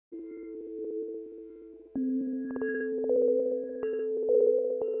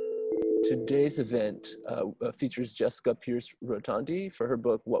Today's event features Jessica Pearce Rotondi for her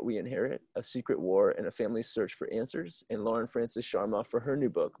book, What We Inherit, A Secret War and a Family's Search for Answers, and Lauren Francis-Sharma for her new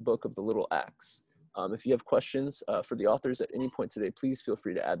book, Book of the Little Axe. If you have questions for the authors at any point today, please feel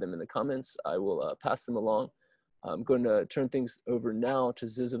free to add them in the comments. I will pass them along. I'm going to turn things over now to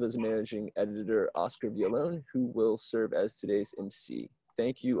Ziziva's managing editor, Oscar Villalone, who will serve as today's MC.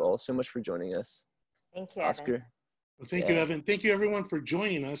 Thank you all so much for joining us. Thank you, Oscar. Evan. Well, thank you, Evan. Thank you, everyone, for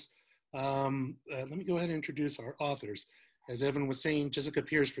joining us. Let me go ahead and introduce our authors. As Evan was saying, Jessica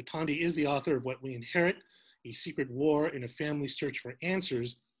Pearce Rotondi is the author of What We Inherit, A Secret War and a Family's Search for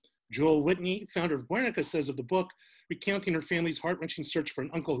Answers. Joel Whitney, founder of Guernica, says of the book, recounting her family's heart-wrenching search for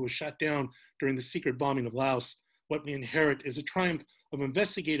an uncle who was shot down during the secret bombing of Laos. What We Inherit is a triumph of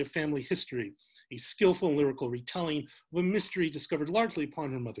investigative family history, a skillful and lyrical retelling of a mystery discovered largely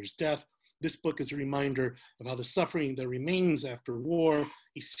upon her mother's death. This book is a reminder of how the suffering that remains after war,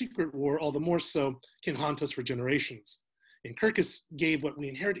 a secret war, all the more so, can haunt us for generations. And Kirkus gave What We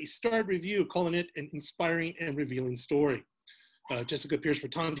Inherit a starred review, calling it an inspiring and revealing story. Jessica Pearce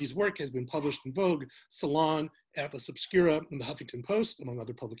Rotondi's work has been published in Vogue, Salon, Atlas Obscura, and the Huffington Post, among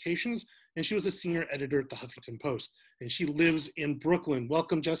other publications, and she was a senior editor at the Huffington Post, and she lives in Brooklyn.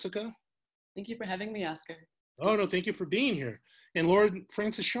 Welcome, Jessica. Thank you for having me, Oscar. Oh, no, thank you for being here. And Lauren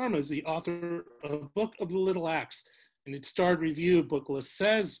Francis-Sharma is the author of Book of the Little Axe, and its starred review, Booklist,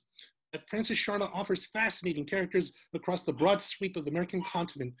 says that Francis-Sharma offers fascinating characters across the broad sweep of the American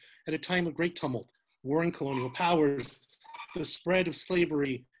continent at a time of great tumult, warring colonial powers, the spread of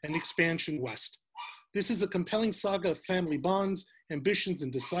slavery, and expansion west. This is a compelling saga of family bonds, ambitions,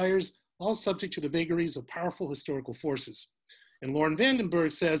 and desires, all subject to the vagaries of powerful historical forces. And Lauren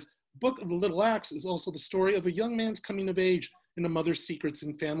Vandenberg says, Book of the Little Axe is also the story of a young man's coming of age and a mother's secrets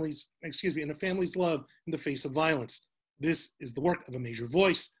and a family's love in the face of violence. This is the work of a major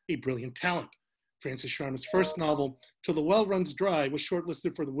voice, a brilliant talent. Francis-Sharma's first novel, Till the Well Runs Dry, was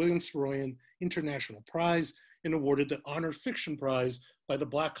shortlisted for the William Saroyan International Prize and awarded the Honor Fiction Prize by the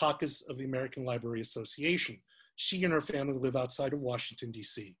Black Caucus of the American Library Association. She and her family live outside of Washington,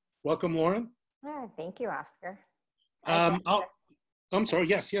 D.C. Welcome, Lauren. Oh, thank you, Oscar. I'm sorry,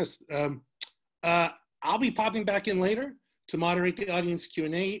 yes. I'll be popping back in later to moderate the audience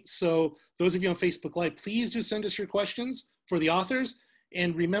Q&A. So those of you on Facebook Live, please do send us your questions for the authors.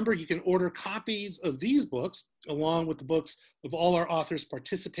 And remember, you can order copies of these books along with the books of all our authors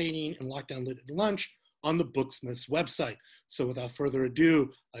participating in Lockdown Lit at Lunch on the Booksmith's website. So without further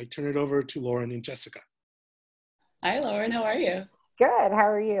ado, I turn it over to Lauren and Jessica. Hi, Lauren. How are you? Good. How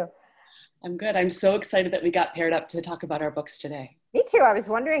are you? I'm good. I'm so excited that we got paired up to talk about our books today. Me too. I was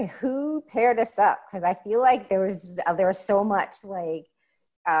wondering who paired us up because I feel like there was so much like,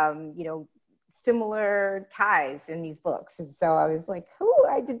 similar ties in these books. And so I was like,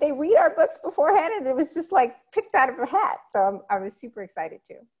 did they read our books beforehand? And it was just like picked out of a hat. So I was super excited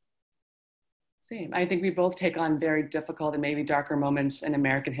too. Same. I think we both take on very difficult and maybe darker moments in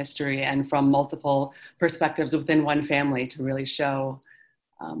American history and from multiple perspectives within one family to really show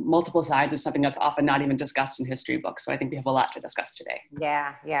multiple sides of something that's often not even discussed in history books. So I think we have a lot to discuss today.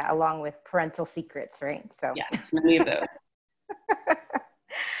 Yeah, along with parental secrets, right? So yeah, many of those.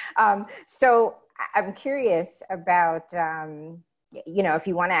 So I'm curious about, if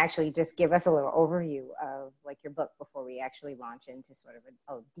you want to actually just give us a little overview of like your book before we actually launch into sort of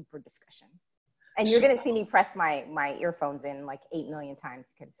a deeper discussion. And you're going to see me press my earphones in like 8 million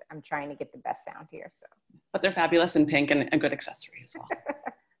times because I'm trying to get the best sound here. So, but they're fabulous and pink and a good accessory as well.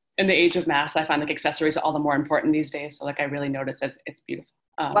 In the age of mass, I find like accessories are all the more important these days. So like I really notice that it's beautiful.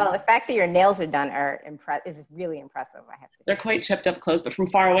 Well, the fact that your nails are done is really impressive, I have to say. They're quite chipped up close, but from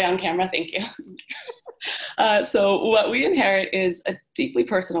far away on camera, thank you. So What We Inherit is a deeply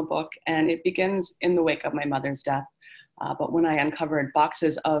personal book, and it begins in the wake of my mother's death. But when I uncovered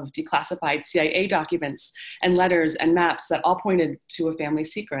boxes of declassified CIA documents and letters and maps that all pointed to a family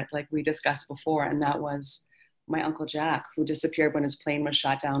secret, like we discussed before, and that was my Uncle Jack, who disappeared when his plane was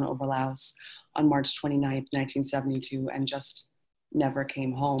shot down over Laos on March 29th, 1972, and just never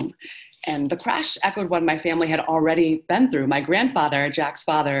came home. And the crash echoed what my family had already been through. My grandfather, Jack's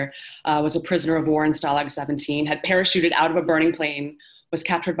father, was a prisoner of war in Stalag 17, had parachuted out of a burning plane, was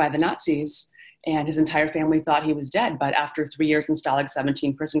captured by the Nazis, and his entire family thought he was dead. But after 3 years in Stalag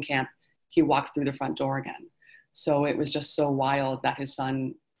 17 prison camp, he walked through the front door again. So it was just so wild that his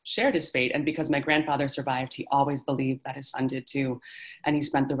son shared his fate. And because my grandfather survived, he always believed that his son did too. And he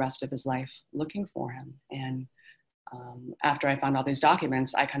spent the rest of his life looking for him. And after I found all these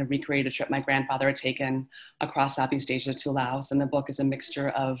documents, I kind of recreated a trip my grandfather had taken across Southeast Asia to Laos. And the book is a mixture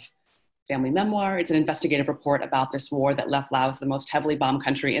of family memoir. It's an investigative report about this war that left Laos the most heavily bombed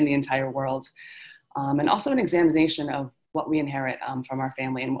country in the entire world. And also an examination of what we inherit from our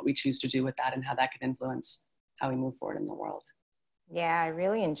family and what we choose to do with that and how that can influence how we move forward in the world. Yeah, I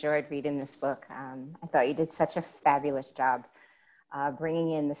really enjoyed reading this book. I thought you did such a fabulous job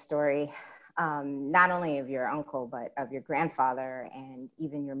bringing in the story, not only of your uncle, but of your grandfather and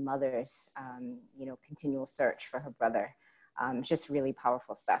even your mother's, continual search for her brother. Just really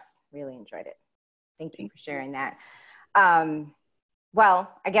powerful stuff. Really enjoyed it. Thank you for sharing that.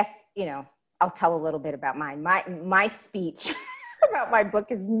 Well, I guess, I'll tell a little bit about mine. My speech about my book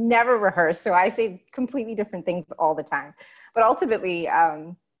is never rehearsed, so I say completely different things all the time. But ultimately,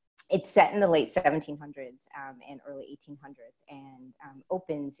 it's set in the late 1700s and early 1800s, and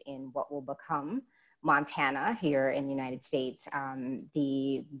opens in what will become Montana here in the United States.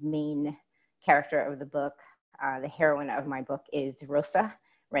 The main character of the book, the heroine of my book, is Rosa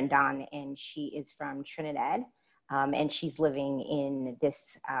Rendon, and she is from Trinidad. And she's living in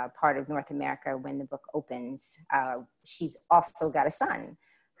this part of North America when the book opens. She's also got a son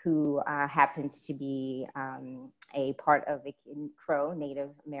who happens to be a part of a Crow Native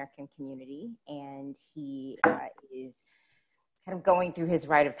American community. And he is kind of going through his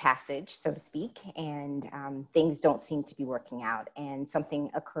rite of passage, so to speak, and things don't seem to be working out. And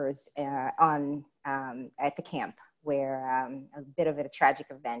something occurs at the camp where a bit of a tragic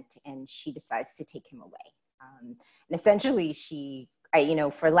event, and she decides to take him away. And essentially she,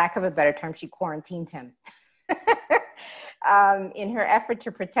 for lack of a better term, she quarantines him. In her effort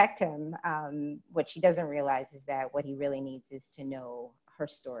to protect him, what she doesn't realize is that what he really needs is to know her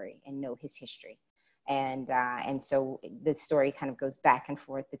story and know his history. And so the story kind of goes back and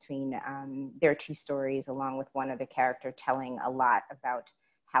forth between their two stories, along with one other character telling a lot about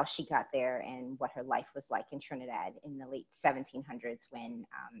how she got there and what her life was like in Trinidad in the late 1700s when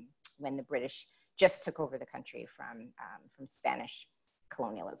the British just took over the country from Spanish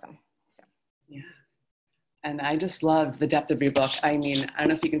colonialism. So, yeah. And I just loved the depth of your book. I mean, I don't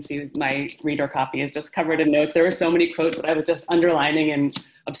know if you can see my reader copy is just covered in notes. There were so many quotes that I was just underlining and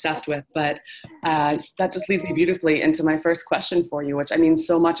obsessed with, but that just leads me beautifully into my first question for you, which, I mean,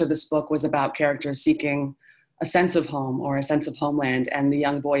 so much of this book was about characters seeking a sense of home or a sense of homeland. And the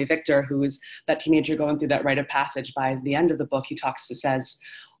young boy, Victor, who's that teenager going through that rite of passage, by the end of the book, he says,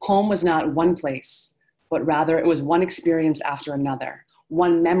 home was not one place, but rather it was one experience after another,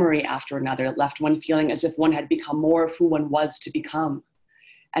 one memory after another that left one feeling as if one had become more of who one was to become.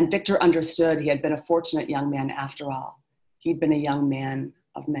 And Victor understood he had been a fortunate young man after all. He'd been a young man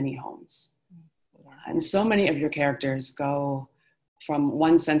of many homes. Yeah. And so many of your characters go from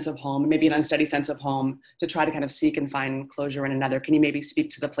one sense of home, maybe an unsteady sense of home, to try to kind of seek and find closure in another. Can you maybe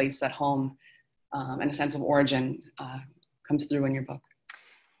speak to the place that home and a sense of origin comes through in your book?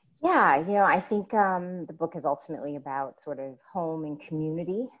 Yeah, I think the book is ultimately about sort of home and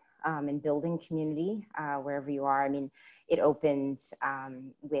community and building community wherever you are. I mean, it opens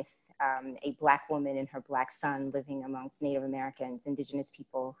with a Black woman and her Black son living amongst Native Americans, Indigenous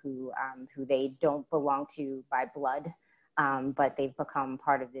people who they don't belong to by blood, but they've become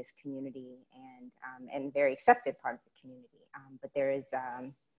part of this community and very accepted part of the community. But there is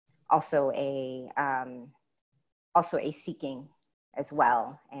also a seeking as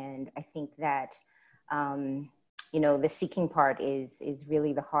well. And I think that, the seeking part is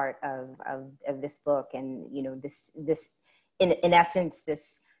really the heart of this book. And, this in essence,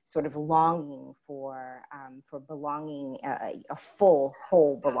 this sort of longing for belonging, a full,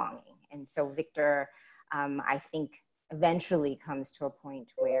 whole belonging. And so Victor, I think, eventually comes to a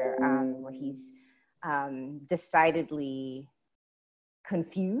point where he's decidedly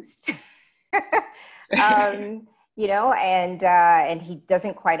confused. And he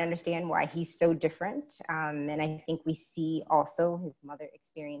doesn't quite understand why he's so different. And I think we see also his mother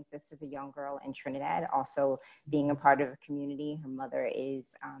experience this as a young girl in Trinidad, also being a part of a community. Her mother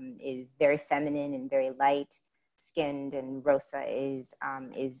is very feminine and very light skinned, and Rosa is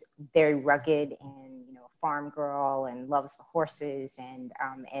very rugged and, a farm girl and loves the horses. And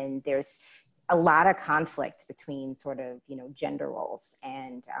there's a lot of conflict between sort of, gender roles,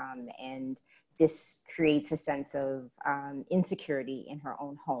 and this creates a sense of insecurity in her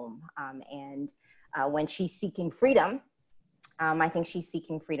own home. When she's seeking freedom, I think she's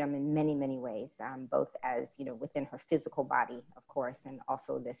seeking freedom in many, many ways, both as, within her physical body, of course, and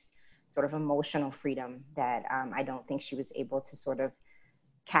also this sort of emotional freedom that I don't think she was able to sort of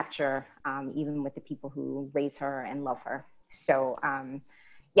capture, even with the people who raise her and love her. So,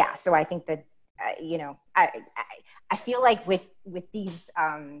 so I think that, I feel like with these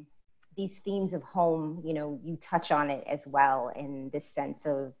themes of home, you touch on it as well, in this sense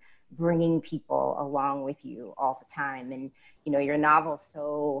of, bringing people along with you all the time. And, you know, your novel,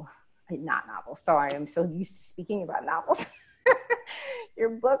 not novel, sorry, I'm so used to speaking about novels. Your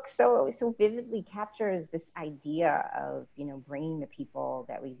book so vividly captures this idea of, you know, bringing the people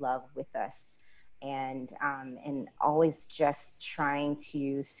that we love with us, and always just trying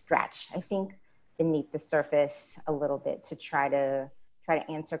to scratch, I think, beneath the surface a little bit to try to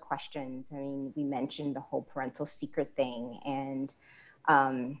answer questions. I mean, we mentioned the whole parental secret thing, and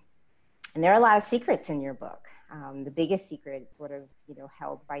there are a lot of secrets in your book. The biggest secret is sort of, you know,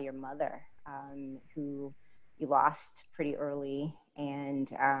 held by your mother, who you lost pretty early, and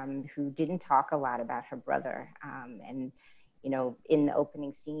who didn't talk a lot about her brother. And, you know, in the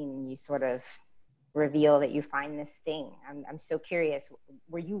opening scene, you sort of reveal that you find this thing. I'm so curious,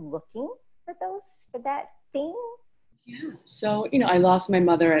 were you looking for that thing? Yeah. So, you know, I lost my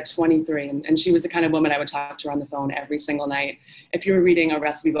mother at 23, and she was the kind of woman I would talk to her on the phone every single night. If you were reading a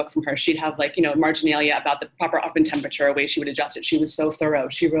recipe book from her, she'd have, like, you know, marginalia about the proper oven temperature, a way she would adjust it. She was so thorough.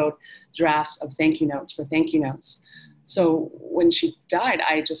 She wrote drafts of thank you notes for thank you notes. So when she died,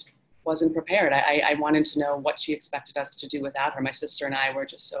 I just wasn't prepared. I wanted to know what she expected us to do without her. My sister and I were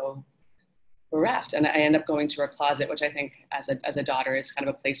just so bereft. And I ended up going to her closet, which I think as a daughter is kind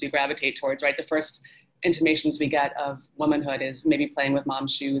of a place we gravitate towards, right? The first intimations we get of womanhood is maybe playing with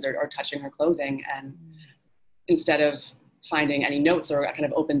mom's shoes or touching her clothing. And instead of finding any notes or kind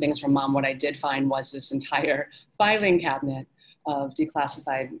of open things from mom, what I did find was this entire filing cabinet of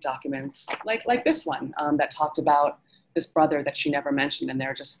declassified documents, like this one, that talked about this brother that she never mentioned. And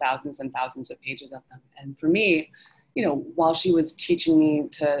there are just thousands and thousands of pages of them. And for me, you know, while she was teaching me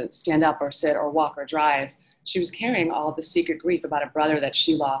to stand up or sit or walk or drive, she was carrying all the secret grief about a brother that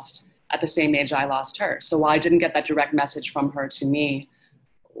she lost at the same age I lost her. So while I didn't get that direct message from her to me,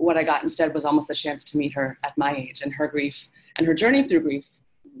 what I got instead was almost a chance to meet her at my age, and her grief and her journey through grief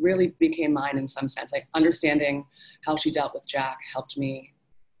really became mine in some sense. Like, understanding how she dealt with Jack helped me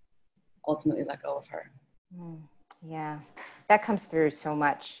ultimately let go of her. Yeah, that comes through so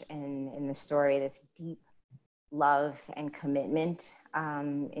much in the story, this deep love and commitment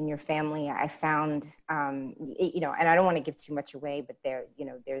in your family. I found, you know, and I don't want to give too much away, but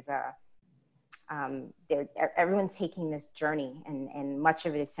there's everyone's taking this journey, and much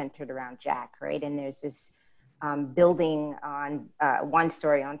of it is centered around Jack, right? And there's this building on one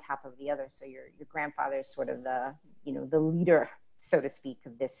story on top of the other. So your grandfather is sort of the leader, so to speak,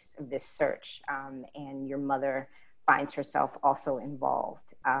 of this search, and your mother finds herself also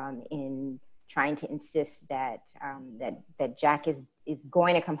involved in trying to insist that Jack is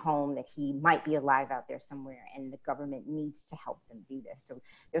going to come home, that he might be alive out there somewhere, and the government needs to help them do this. So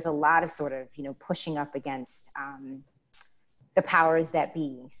there's a lot of sort of, you know, pushing up against the powers that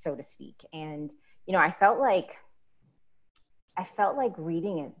be, so to speak. And, you know, I felt like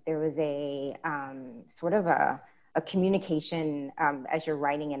reading it, there was a sort of a communication as you're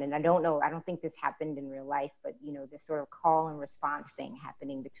writing it. And I don't think this happened in real life, but, you know, this sort of call and response thing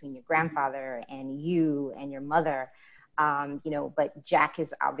happening between your grandfather and you and your mother, you know, but Jack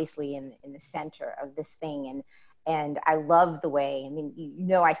is obviously in the center of this thing. And I love the way, I mean, you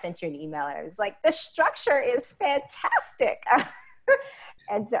know, I sent you an email and I was like, the structure is fantastic.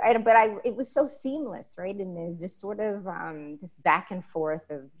 It was so seamless, right? And there's this sort of this back and forth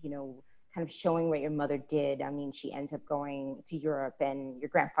of, you know, kind of showing what your mother did. I mean, she ends up going to Europe, and your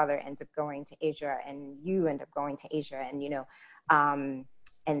grandfather ends up going to Asia, and you end up going to Asia, and, you know,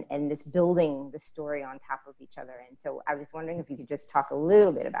 and this building the story on top of each other. And so I was wondering if you could just talk a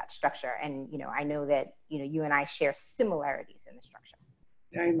little bit about structure. And, you know, I know that, you know, you and I share similarities in the structure.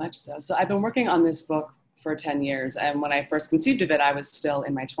 Very much so. So I've been working on this book for 10 years. And when I first conceived of it, I was still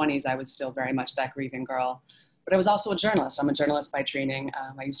in my 20s. I was still very much that grieving girl. But I was also a journalist. I'm a journalist by training.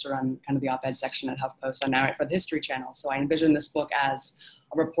 I used to run kind of the op-ed section at HuffPost. I now write for the History Channel. So I envisioned this book as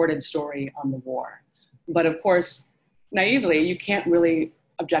a reported story on the war. But of course, naively, you can't really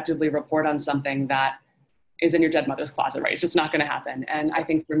objectively report on something that is in your dead mother's closet, right? It's just not going to happen. And I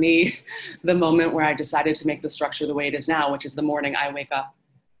think for me, the moment where I decided to make the structure the way it is now, which is the morning I wake up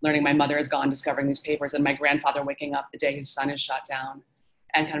learning my mother is gone, discovering these papers, and my grandfather waking up the day his son is shot down,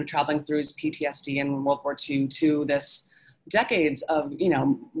 and kind of traveling through his PTSD in World War II to this decades of, you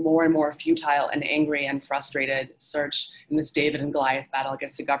know, more and more futile and angry and frustrated search in this David and Goliath battle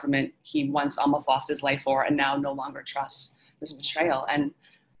against the government he once almost lost his life for and now no longer trusts, this betrayal. And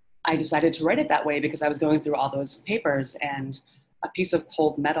I decided to write it that way because I was going through all those papers, and a piece of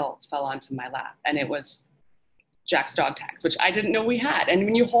cold metal fell onto my lap, and it was Jack's dog tags, which I didn't know we had. And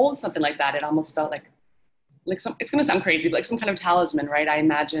when you hold something like that, it almost felt like some, it's going to sound crazy, but like some kind of talisman, right? I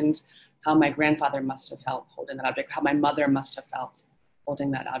imagined how my grandfather must have felt holding that object, how my mother must have felt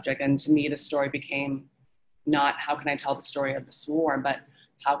holding that object. And to me, the story became not how can I tell the story of this war, but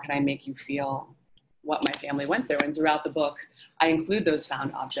how can I make you feel what my family went through? And throughout the book, I include those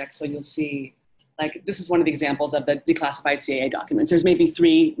found objects. So you'll see, like, this is one of the examples of the declassified CIA documents. There's maybe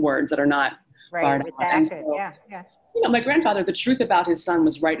 3 words that are not barred out. So, yeah. You know, my grandfather, the truth about his son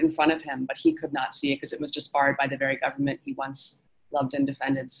was right in front of him, but he could not see it because it was just barred by the very government he once loved and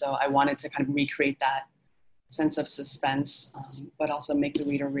defended. So I wanted to kind of recreate that sense of suspense, but also make the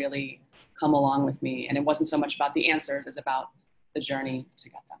reader really come along with me. And it wasn't so much about the answers as about the journey to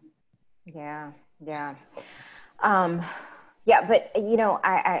get them. Yeah. Yeah, but you know,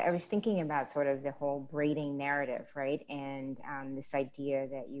 I was thinking about sort of the whole braiding narrative, right? And this idea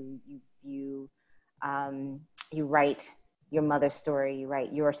that you write your mother's story, you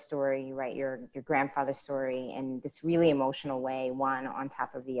write your story, you write your grandfather's story in this really emotional way, one on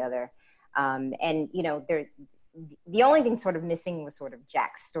top of the other. And you know, the only thing sort of missing was sort of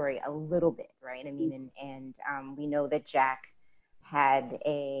Jack's story a little bit, right? I mean, and we know that Jack had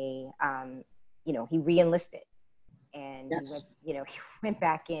a, you know, he re-enlisted, and yes. he went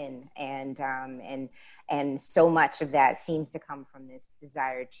back in, and so much of that seems to come from this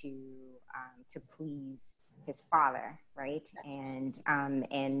desire to please his father, right? Yes.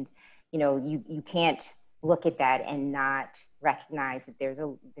 And you know, you can't look at that and not recognize that there's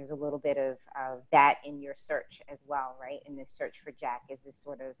a little bit of that in your search as well, right? In this search for Jack is this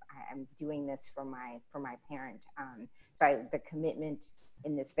sort of, I'm doing this for my parent. So the commitment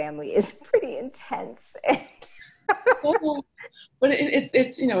in this family is pretty intense. But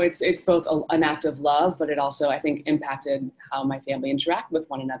it's you know, it's both an act of love, but it also, I think, impacted how my family interact with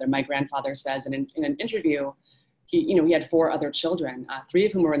one another. My grandfather says in an interview, he had 4 other children, 3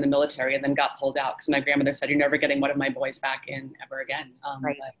 of whom were in the military and then got pulled out because my grandmother said, "You're never getting one of my boys back in ever again."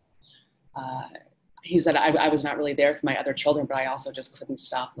 Right. But he said, I was not really there for my other children, but I also just couldn't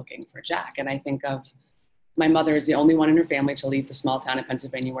stop looking for Jack. And I think of my mother is the only one in her family to leave the small town in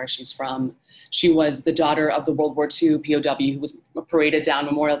Pennsylvania where she's from. She was the daughter of the World War II POW who was paraded down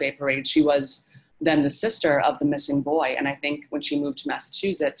Memorial Day parade. She was then the sister of the missing boy. And I think when she moved to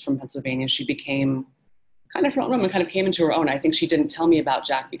Massachusetts from Pennsylvania, she became kind of her own woman, kind of came into her own. I think she didn't tell me about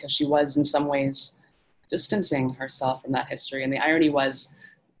Jack because she was in some ways distancing herself from that history. And the irony was,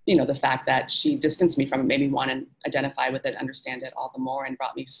 you know, the fact that she distanced me from it made me want to identify with it, understand it all the more, and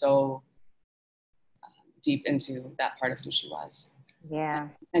brought me so deep into that part of who she was. Yeah.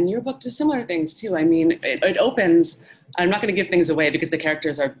 And your book does similar things too. I mean, it opens, I'm not going to give things away because the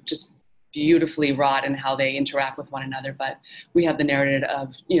characters are just beautifully wrought in how they interact with one another, but we have the narrative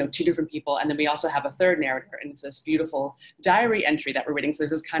of, you know, 2 different people, and then we also have a third narrator, and it's this beautiful diary entry that we're reading. So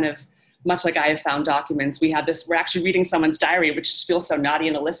there's this kind of, much like I have found documents, we're actually reading someone's diary, which just feels so naughty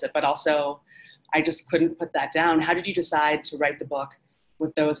and illicit, but also I just couldn't put that down. How did you decide to write the book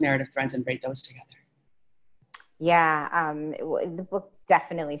with those narrative threads and braid those together? Yeah, the book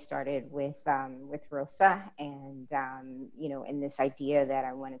definitely started with Rosa, and you know, in this idea that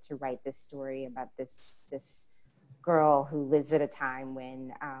I wanted to write this story about this girl who lives at a time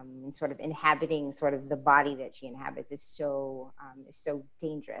when sort of inhabiting sort of the body that she inhabits is so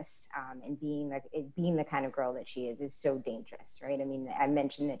dangerous, and being the kind of girl that she is so dangerous, right? I mean, I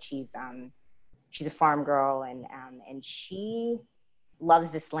mentioned that she's a farm girl, and she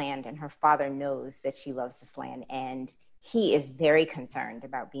loves this land, and her father knows that she loves this land, and he is very concerned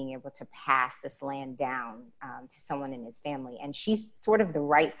about being able to pass this land down to someone in his family, and she's sort of the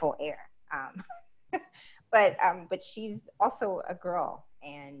rightful heir. But she's also a girl,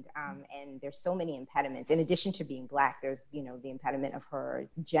 and there's so many impediments. In addition to being Black, there's, you know, the impediment of her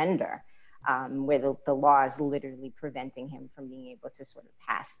gender, where the law is literally preventing him from being able to sort of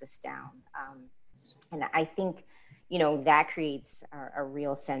pass this down. And I think, you know, that creates a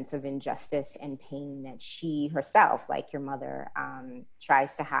real sense of injustice and pain that she herself, like your mother,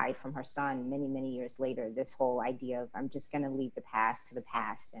 tries to hide from her son many, many years later. This whole idea of, I'm just going to leave the past to the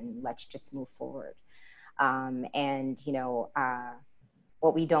past and let's just move forward. And, you know,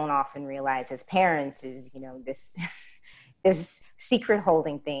 what we don't often realize as parents is, you know, this secret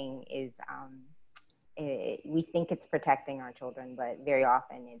holding thing is, we think it's protecting our children, but very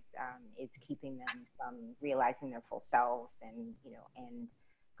often it's keeping them from realizing their full selves, and, you know, and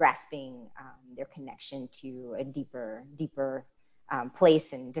grasping their connection to a deeper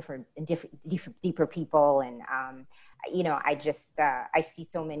place, and deeper people. And you know, I see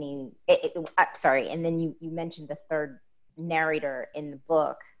so many. Sorry, and then you mentioned the third narrator in the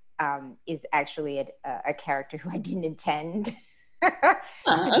book is actually a character who I didn't intend.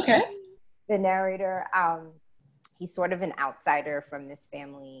 Okay. The narrator, he's sort of an outsider from this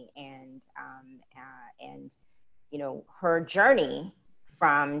family, and you know, her journey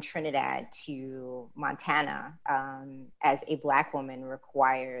from Trinidad to Montana as a Black woman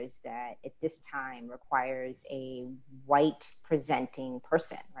requires that at this time requires a white presenting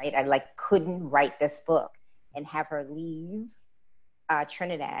person, right? I like couldn't write this book and have her leave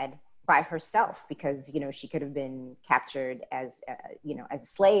Trinidad by herself because, you know, she could have been captured as, you know, as a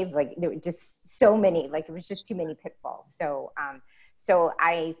slave. Like there were just so many, like it was just too many pitfalls. So, so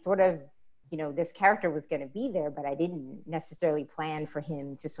I sort of, you know, this character was going to be there, but I didn't necessarily plan for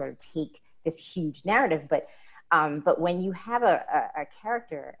him to sort of take this huge narrative. But when you have a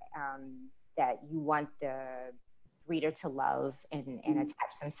character that you want the reader to love and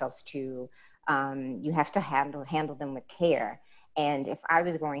attach themselves to, you have to handle them with care. And if I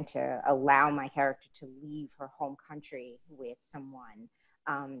was going to allow my character to leave her home country with someone,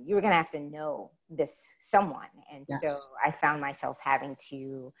 you were going to have to know this someone. And yes. So I found myself having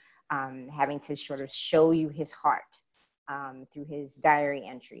to sort of show you his heart through his diary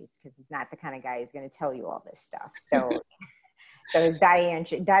entries, because he's not the kind of guy who's going to tell you all this stuff. So, so his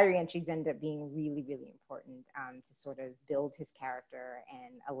diary entries end up being really, really important to sort of build his character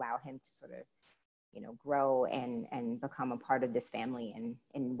and allow him to sort of, you know, grow and become a part of this family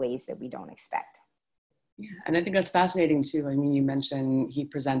in ways that we don't expect. Yeah, and I think that's fascinating too. I mean, you mentioned he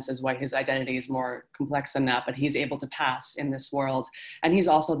presents as white, his identity is more complex than that, but he's able to pass in this world. And he's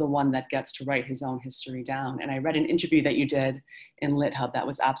also the one that gets to write his own history down. And I read an interview that you did in Lit Hub that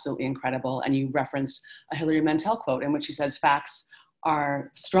was absolutely incredible. And you referenced a Hilary Mantel quote in which he says, facts are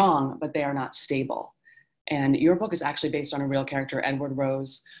strong, but they are not stable. And your book is actually based on a real character. Edward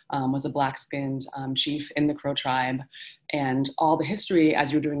Rose was a black-skinned chief in the Crow tribe. And all the history,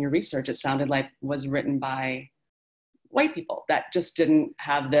 as you were doing your research, it sounded like was written by white people that just didn't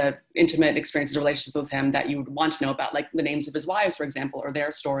have the intimate experiences or relationships with him that you would want to know about, like the names of his wives, for example, or their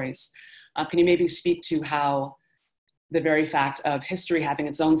stories. Can you maybe speak to how the very fact of history having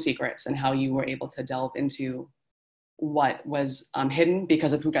its own secrets and how you were able to delve into what was hidden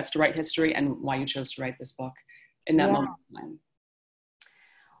because of who gets to write history and why you chose to write this book in that moment in time?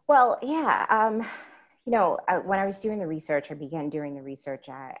 Well, yeah. You know, when I was doing the research, I began doing the research,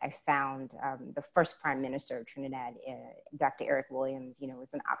 I found the first Prime Minister of Trinidad, Dr. Eric Williams, you know,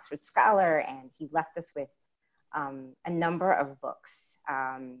 was an Oxford scholar, and he left us with a number of books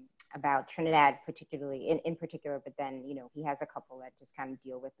about Trinidad, particularly in particular, but then, you know, he has a couple that just kind of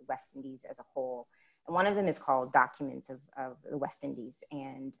deal with the West Indies as a whole. And one of them is called Documents of the West Indies.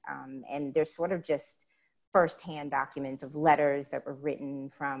 And they're sort of just firsthand documents of letters that were written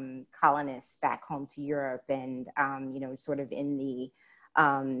from colonists back home to Europe and, you know, sort of in the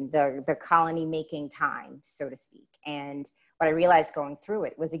colony making time, so to speak. And what I realized going through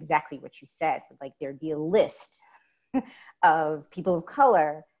it was exactly what you said. Like there'd be a list of people of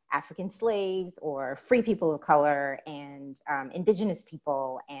color, African slaves or free people of color and indigenous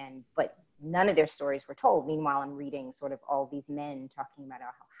people, but none of their stories were told. Meanwhile, I'm reading sort of all these men talking about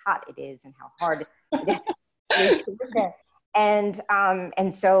how hot it is and how hard it is to live there.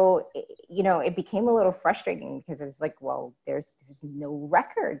 And so, you know, it became a little frustrating because it was like, well, there's no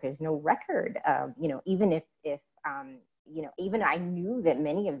record. There's no record. You know, even if you know, even I knew that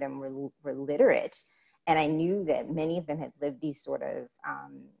many of them were literate, and I knew that many of them had lived these sort of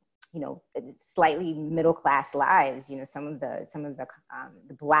you know, slightly middle-class lives. You know, some of the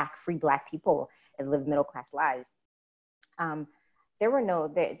free black people that lived middle-class lives.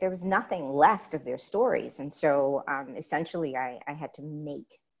 There was nothing left of their stories. And so essentially I had to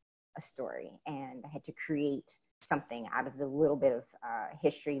make a story, and I had to create something out of the little bit of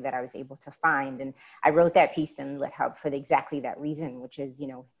history that I was able to find. And I wrote that piece in Lit Hub for exactly that reason, which is, you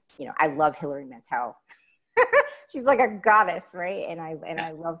know, I love Hilary Mantel. She's like a goddess, right? And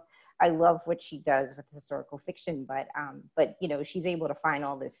I love what she does with historical fiction, but you know, she's able to find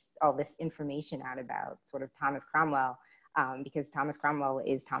all this information out about sort of Thomas Cromwell, because Thomas Cromwell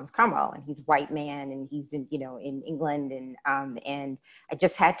is Thomas Cromwell, and he's a white man, and he's in, you know, in England, and I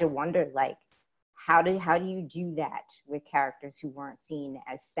just had to wonder, like, how do you do that with characters who weren't seen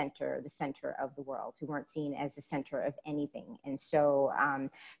as the center of the world, who weren't seen as the center of anything? And so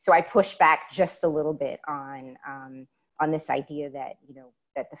so I pushed back just a little bit on this idea that, you know,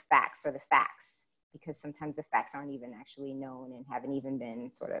 that the facts are the facts, because sometimes the facts aren't even actually known and haven't even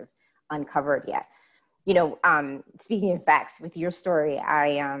been sort of uncovered yet. You know, speaking of facts, with your story,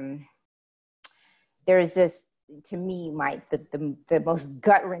 there's this, to me, the most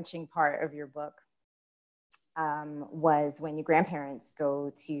gut-wrenching part of your book was when your grandparents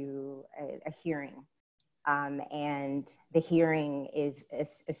go to a hearing. And the hearing is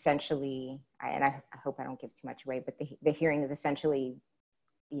essentially, and I hope I don't give too much away, but the hearing is essentially,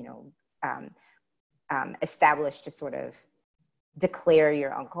 you know, established to sort of declare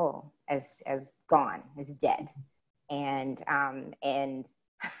your uncle as gone, as dead. And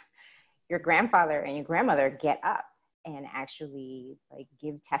your grandfather and your grandmother get up and actually like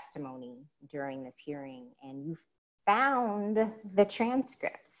give testimony during this hearing. And you found the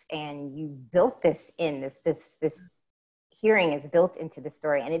transcripts and you built this in this hearing is built into the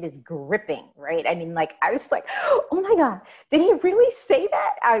story, and it is gripping, right? I mean, like, I was like, oh my God, did he really say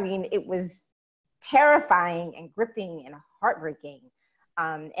that? I mean, it was terrifying and gripping and heartbreaking.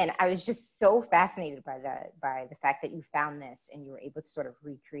 And I was just so fascinated by the fact that you found this and you were able to sort of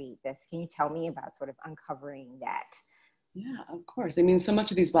recreate this. Can you tell me about sort of uncovering that? Yeah, of course. I mean, so much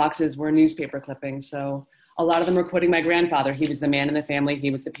of these boxes were newspaper clippings. So a lot of them were quoting my grandfather. He was the man in the family.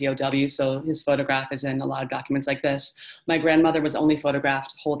 He was the POW. So his photograph is in a lot of documents like this. My grandmother was only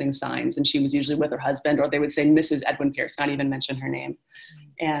photographed holding signs, and she was usually with her husband, or they would say Mrs. Edwin Pearce, not even mention her name.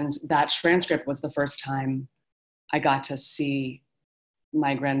 And that transcript was the first time I got to see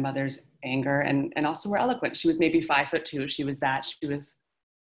my grandmother's anger and also her eloquence. She was maybe 5'2". She was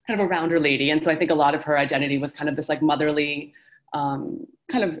kind of a rounder lady. And so I think a lot of her identity was kind of this like motherly, kind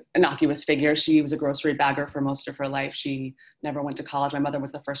of innocuous figure. She was a grocery bagger for most of her life. She never went to college. My mother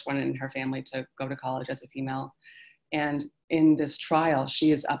was the first one in her family to go to college as a female. And in this trial,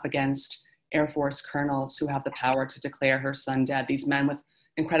 she is up against Air Force colonels who have the power to declare her son dead. These men with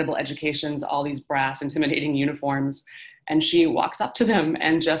incredible educations, all these brass, intimidating uniforms. And she walks up to them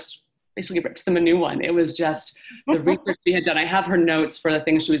and just basically rips them a new one. It was just the research she had done. I have her notes for the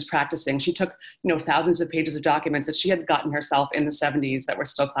things she was practicing. She took, thousands of pages of documents that she had gotten herself in the 70s that were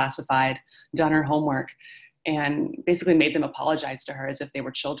still classified, done her homework, and basically made them apologize to her as if they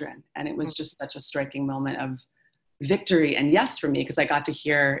were children. And it was just such a striking moment of victory and yes for me, because I got to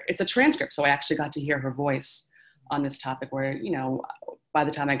hear, it's a transcript, so I actually got to hear her voice on this topic where, by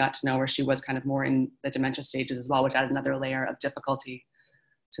the time I got to know her, she was kind of more in the dementia stages as well, which added another layer of difficulty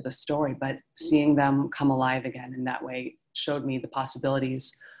to the story. But seeing them come alive again in that way showed me the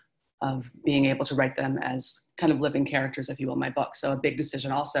possibilities of being able to write them as kind of living characters, if you will, in my book. So a big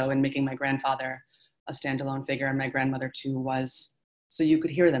decision also in making my grandfather a standalone figure and my grandmother too was so you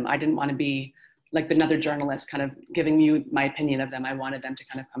could hear them. I didn't want to be like another journalist kind of giving you my opinion of them. I wanted them to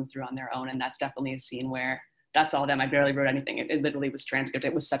kind of come through on their own. And that's definitely a scene where that's all them. I barely wrote anything. It literally was transcript.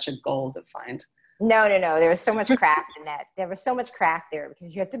 It was such a gold to find. No. There was so much craft in that. There was so much craft there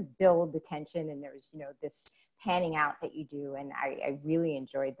because you had to build the tension, and there was, this panning out that you do. And I really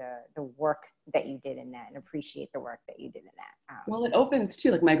enjoyed the work that you did in that and appreciate the work that you did in that. Well, it opens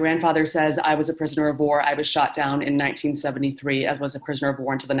too. Like my grandfather says, I was a prisoner of war. I was shot down in 1973. I was a prisoner of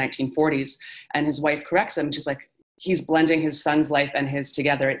war until the 1940s. And his wife corrects him. She's like, he's blending his son's life and his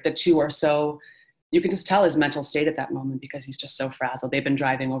together. The two are so, you can just tell his mental state at that moment because he's just so frazzled. They've been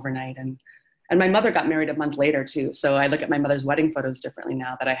driving overnight. And my mother got married a month later too. So I look at my mother's wedding photos differently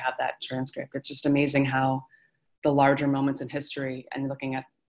now that I have that transcript. It's just amazing how the larger moments in history and looking at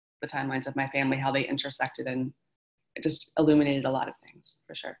the timelines of my family, how they intersected, and it just illuminated a lot of things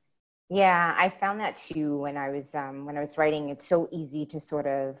for sure. Yeah, I found that too when I was writing. It's so easy to sort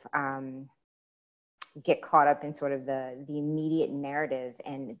of get caught up in sort of the immediate narrative,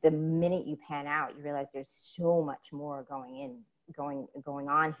 and the minute you pan out, you realize there's so much more going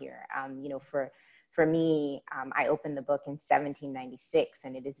on here. For me, I opened the book in 1796,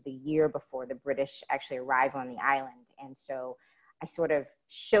 and it is the year before the British actually arrive on the island. And so I sort of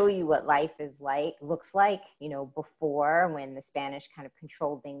show you what life looks like, before, when the Spanish kind of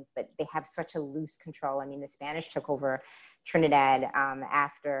controlled things, but they have such a loose control. I mean, the Spanish took over Trinidad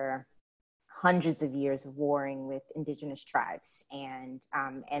after hundreds of years of warring with indigenous tribes, and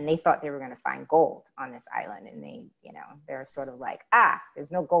they thought they were going to find gold on this island, and they're sort of like,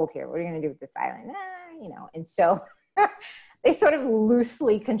 there's no gold here. What are you going to do with this island? And so they sort of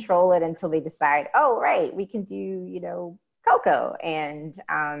loosely control it until they decide, oh, right, we can do, cocoa, and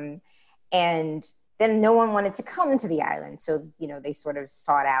then no one wanted to come to the island, so they sort of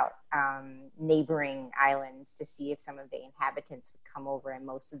sought out neighboring islands to see if some of the inhabitants would come over, and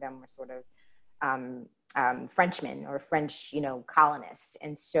most of them were sort of Frenchmen or French, colonists.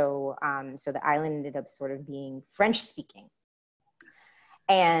 And so the island ended up sort of being French speaking.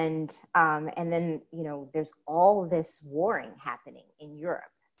 And then, there's all this warring happening in Europe.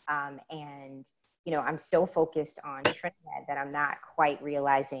 And I'm so focused on Trinidad that I'm not quite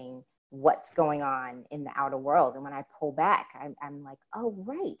realizing what's going on in the outer world. And when I pull back, I'm like, oh,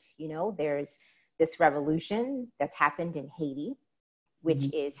 right. There's this revolution that's happened in Haiti,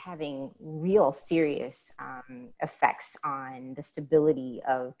 which is having real serious effects on the stability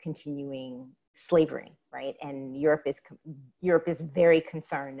of continuing slavery, right? And Europe is very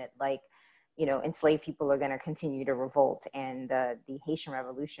concerned that, like, enslaved people are going to continue to revolt. And the Haitian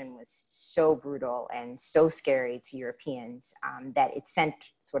Revolution was so brutal and so scary to Europeans that it sent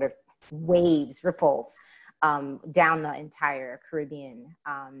sort of waves, ripples down the entire Caribbean.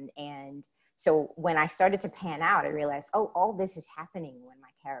 And so when I started to pan out, I realized, oh, all this is happening when my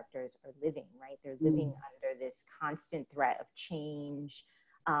characters are living, right? They're living under this constant threat of change,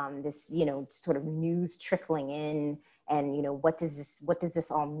 this, sort of news trickling in, and, what does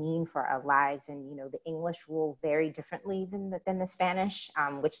this all mean for our lives? And, the English rule very differently than the Spanish,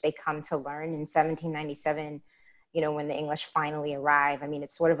 which they come to learn in 1797. When the English finally arrive. I mean,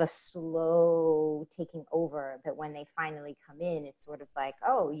 it's sort of a slow taking over, but when they finally come in, it's sort of like,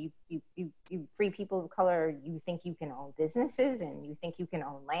 oh, you free people of color, you think you can own businesses and you think you can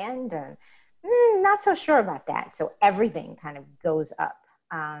own land? Not so sure about that. So everything kind of goes up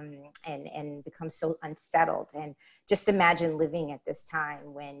and becomes so unsettled. And just imagine living at this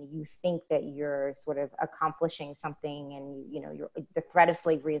time when you think that you're sort of accomplishing something, and the threat of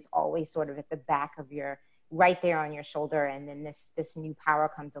slavery is always sort of at the back of right there on your shoulder, and then this new power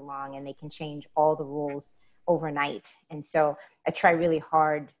comes along and they can change all the rules overnight. And so I tried really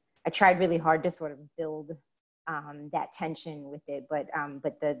hard to sort of build that tension with it, but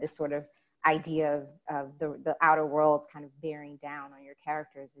the sort of idea of the outer worlds kind of bearing down on your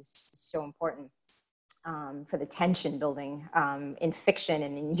characters is so important for the tension building in fiction,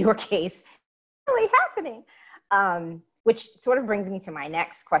 and in your case, really happening. Which sort of brings me to my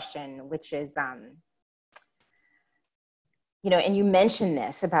next question, which is, and you mentioned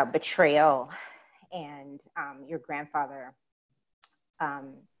this about betrayal, and your grandfather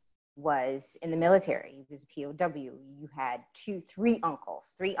was in the military. He was a POW. You had three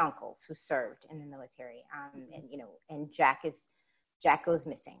uncles who served in the military, and Jack goes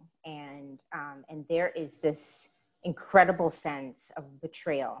missing, and there is this incredible sense of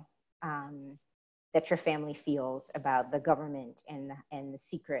betrayal that your family feels about the government and the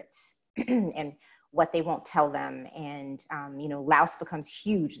secrets and what they won't tell them. And, Laos becomes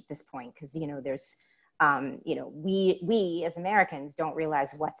huge at this point because, there's, we as Americans don't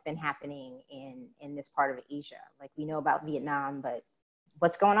realize what's been happening in this part of Asia. Like, we know about Vietnam, but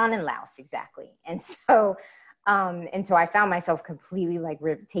what's going on in Laos exactly? And so I found myself completely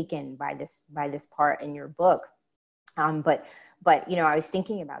taken by this part in your book. But I was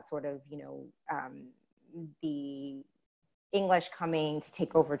thinking about sort of, the English coming to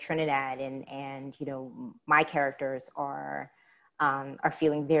take over Trinidad, and my characters are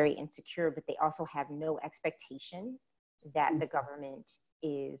feeling very insecure, but they also have no expectation that the government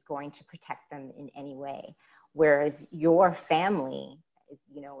is going to protect them in any way. Whereas your family,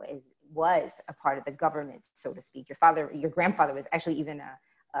 was a part of the government, so to speak. Your grandfather was actually even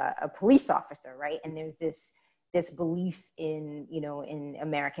a police officer, right? And there's this belief in, in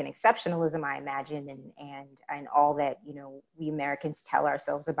American exceptionalism, I imagine, and all that, we Americans tell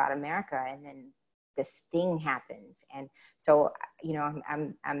ourselves about America, and then this thing happens. And so,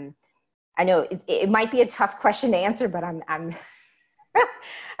 I know it might be a tough question to answer, but I'm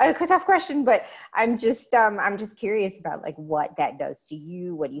a tough question, but I'm just curious about what that does to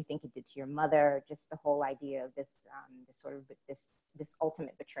you. What do you think it did to your mother? Just the whole idea of this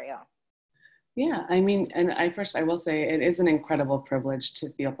ultimate betrayal. Yeah, I mean, and I will say it is an incredible privilege to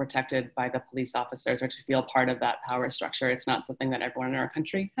feel protected by the police officers or to feel part of that power structure. It's not something that everyone in our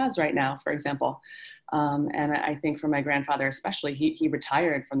country has right now, for example. And I think for my grandfather especially, he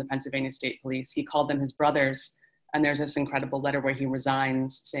retired from the Pennsylvania State Police. He called them his brothers. And there's this incredible letter where he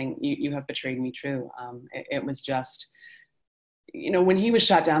resigns saying, you have betrayed me true. It was just, when he was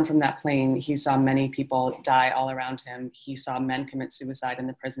shot down from that plane, he saw many people die all around him. He saw men commit suicide in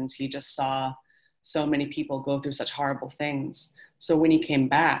the prisons. He just saw so many people go through such horrible things. So when he came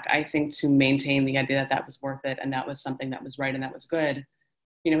back, I think to maintain the idea that that was worth it and that was something that was right and that was good,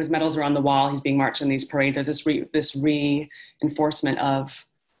 his medals are on the wall. He's being marched in these parades. There's this reinforcement of,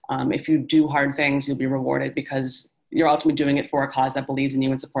 if you do hard things, you'll be rewarded because you're ultimately doing it for a cause that believes in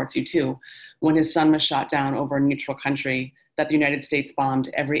you and supports you too. When his son was shot down over a neutral country that the United States bombed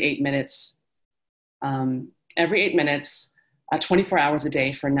every 8 minutes, 24 hours a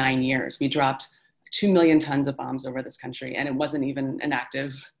day for 9 years, we dropped 2 million tons of bombs over this country, and it wasn't even an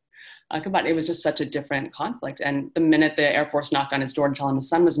active combat. It was just such a different conflict. And the minute the Air Force knocked on his door to tell him his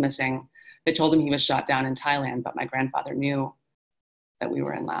son was missing, they told him he was shot down in Thailand, but my grandfather knew that we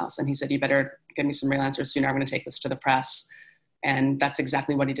were in Laos. And he said, you better give me some real answers sooner. I'm going to take this to the press. And that's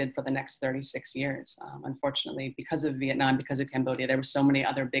exactly what he did for the next 36 years. Unfortunately, because of Vietnam, because of Cambodia, there were so many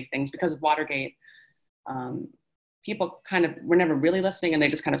other big things. Because of Watergate, people kind of were never really listening, and they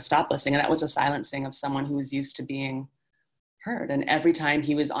just kind of stopped listening. And that was a silencing of someone who was used to being heard. And every time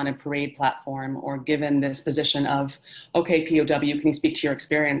he was on a parade platform or given this position of, okay, POW, can you speak to your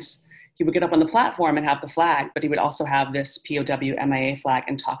experience? He would get up on the platform and have the flag, but he would also have this POW MIA flag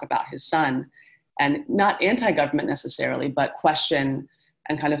and talk about his son, and not anti-government necessarily, but question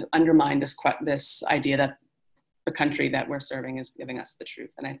and kind of undermine this idea that the country that we're serving is giving us the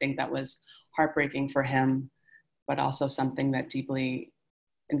truth. And I think that was heartbreaking for him, but also something that deeply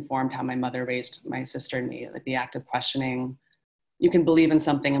informed how my mother raised my sister and me, like the act of questioning. You can believe in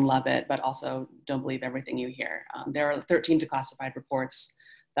something and love it, but also don't believe everything you hear. There are 13 declassified reports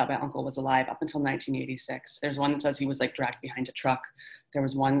that my uncle was alive up until 1986. There's one that says he was like dragged behind a truck. There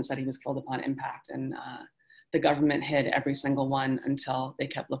was one that said he was killed upon impact, and the government hid every single one until they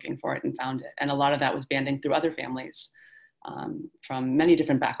kept looking for it and found it. And a lot of that was banding through other families from many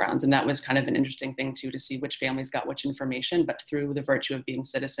different backgrounds. And that was kind of an interesting thing too, to see which families got which information, but through the virtue of being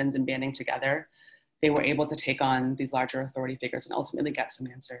citizens and banding together, they were able to take on these larger authority figures and ultimately get some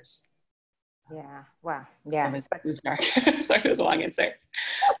answers. Yeah, wow, yeah. Sorry, it was a long answer.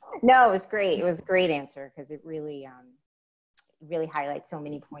 No, it was great. It was a great answer, because it really highlights so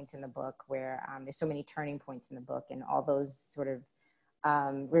many points in the book where there's so many turning points in the book, and all those sort of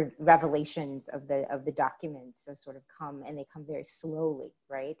revelations of the documents sort of come, and they come very slowly,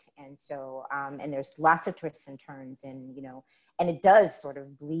 right? And so and there's lots of twists and turns, and and it does sort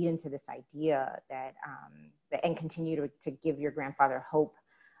of bleed into this idea that and continue to give your grandfather hope,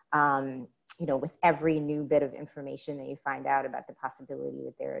 with every new bit of information that you find out about the possibility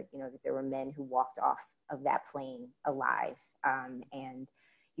that there were men who walked off of that plane alive, and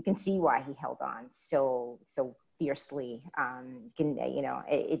you can see why he held on so fiercely.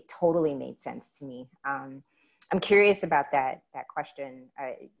 It totally made sense to me. I'm curious about that question,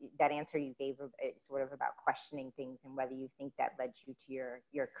 that answer you gave, sort of about questioning things, and whether you think that led you to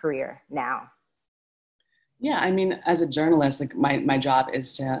your career now. Yeah, I mean, as a journalist, like my job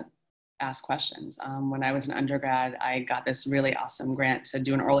is to ask questions. When I was an undergrad, I got this really awesome grant to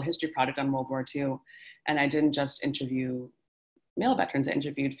do an oral history project on World War II. And I didn't just interview male veterans, I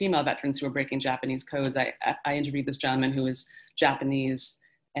interviewed female veterans who were breaking Japanese codes. I interviewed this gentleman who was Japanese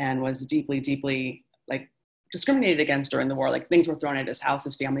and was deeply, deeply like discriminated against during the war. Like things were thrown at his house,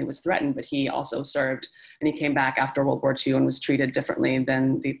 his family was threatened, but he also served, and he came back after World War II and was treated differently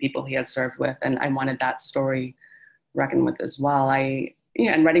than the people he had served with. And I wanted that story reckoned with as well.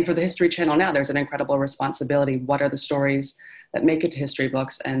 And writing for the History Channel now, there's an incredible responsibility. What are the stories that make it to history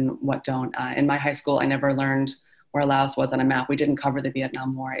books and what don't? In my high school, I never learned where Laos was on a map. We didn't cover the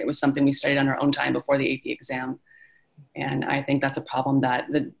Vietnam War. It was something we studied on our own time before the AP exam. And I think that's a problem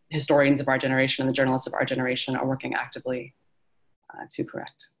that the historians of our generation and the journalists of our generation are working actively to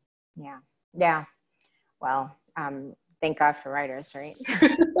correct. Yeah, yeah. Well, thank God for writers, right?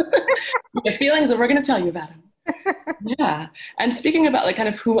 We have feelings and we're gonna tell you about them. Yeah, and speaking about like kind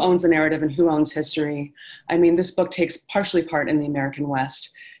of who owns the narrative and who owns history, I mean, this book takes partially part in the American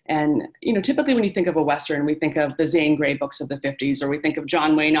West. And, typically when you think of a Western, we think of the Zane Grey books of the 50s, or we think of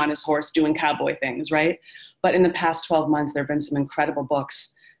John Wayne on his horse doing cowboy things, right? But in the past 12 months, there have been some incredible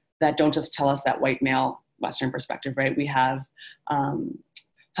books that don't just tell us that white male Western perspective, right? We have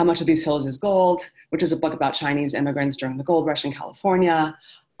How Much of These Hills is Gold, which is a book about Chinese immigrants during the gold rush in California.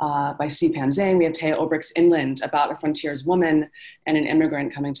 By C. Pam Zhang. We have Taya Obrick's Inland, about a frontierswoman woman and an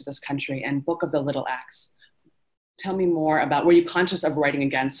immigrant coming to this country, and Book of the Little Axe. Tell me more about, were you conscious of writing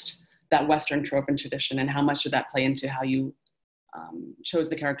against that Western trope and tradition, and how much did that play into how you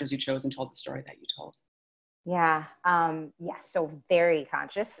chose the characters you chose and told the story that you told? Yeah, so very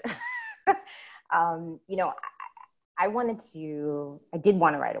conscious. I did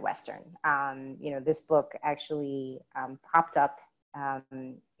want to write a Western. This book actually popped up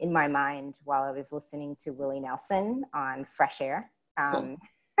in my mind while I was listening to Willie Nelson on Fresh Air.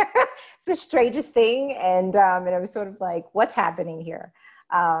 It's the strangest thing, and I was sort of like, what's happening here?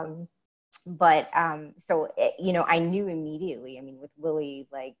 I knew immediately, with Willie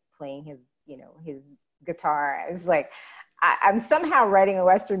like playing his guitar, I was like, I'm somehow writing a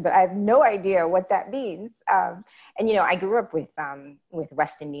Western, but I have no idea what that means. I grew up with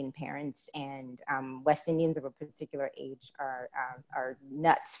West Indian parents, and West Indians of a particular age are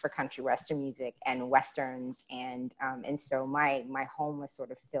nuts for country Western music and Westerns. And so my home was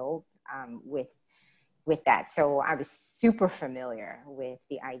sort of filled with that. So I was super familiar with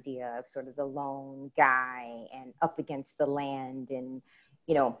the idea of sort of the lone guy and up against the land, and,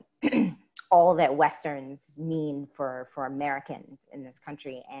 all that Westerns mean for Americans in this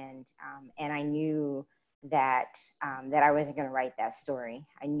country. And I knew that I wasn't going to write that story.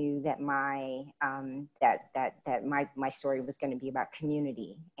 I knew that my story was going to be about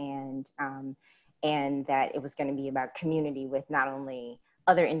community, and and that it was going to be about community with not only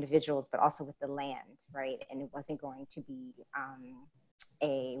other individuals, but also with the land, right? And it wasn't going to be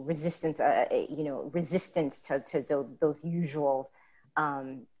a resistance, resistance to those usual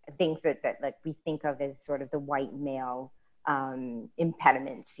things that like we think of as sort of the white male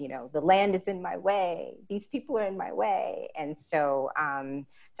impediments. The land is in my way, these people are in my way. And so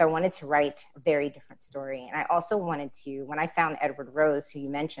I wanted to write a very different story. And I also wanted to, when I found Edward Rose, who you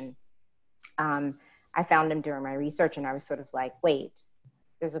mentioned, I found him during my research, and I was sort of like, wait,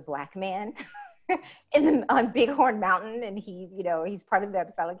 there's a Black man on Bighorn Mountain, and he's part of the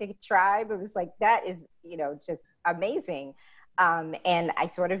Absaloka tribe. It was like, that is, just amazing. And I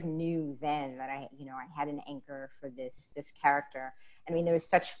sort of knew then that I had an anchor for this character. I mean, there was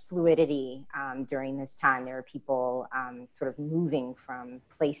such fluidity during this time. There were people sort of moving from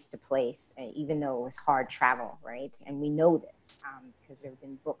place to place, even though it was hard travel, right? And we know this because there have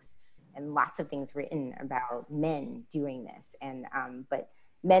been books and lots of things written about men doing this. And but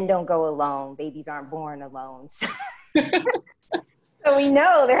men don't go alone. Babies aren't born alone. So, so we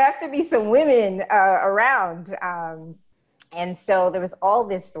know there have to be some women around. And so there was all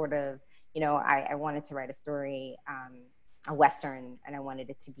this sort of, I wanted to write a story, a Western, and I wanted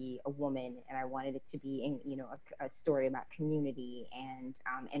it to be a woman, and I wanted it to be, a story about community and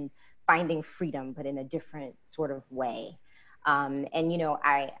finding freedom, but in a different sort of way. And,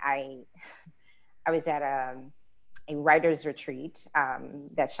 I was at a writer's retreat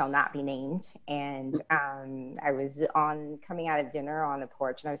that shall not be named. And I was coming out of dinner on the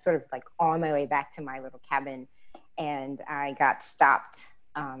porch, and I was sort of like on my way back to my little cabin. And I got stopped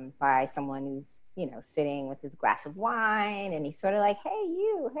by someone who's, sitting with his glass of wine, and he's sort of like,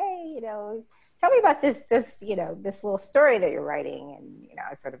 hey, tell me about this little story that you're writing. And, I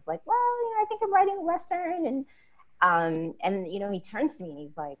was sort of like, well, I think I'm writing a Western. And he turns to me and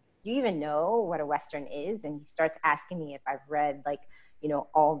he's like, do you even know what a Western is? And he starts asking me if I've read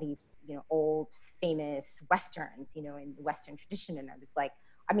all these, old famous Westerns, in the Western tradition. And I was like,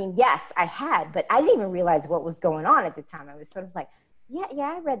 I mean, yes, I had, but I didn't even realize what was going on at the time. I was sort of like, yeah,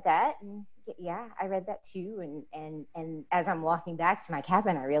 I read that. And yeah, I read that too. And as I'm walking back to my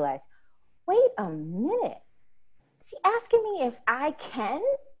cabin, I realized, wait a minute. Is he asking me if I can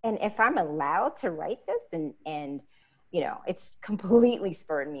and if I'm allowed to write this? And it's completely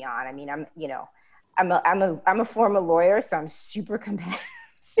spurred me on. I mean, I'm a former lawyer, so I'm super competitive.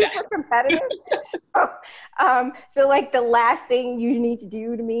 So like the last thing you need to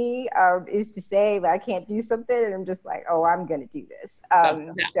do to me is to say that I can't do something, and I'm just like, oh, I'm gonna do this.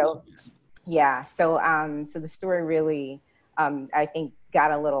 So the story really, I think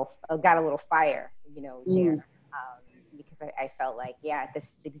got a little fire, there, because I felt like, yeah, this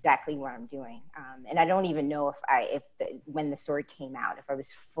is exactly what I'm doing. And I don't even know when the story came out, if I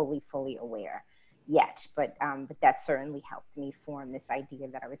was fully aware yet, but that certainly helped me form this idea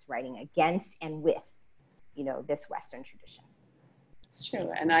that I was writing against and with, this Western tradition. It's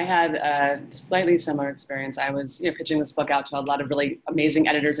true. And I had a slightly similar experience. I was pitching this book out to a lot of really amazing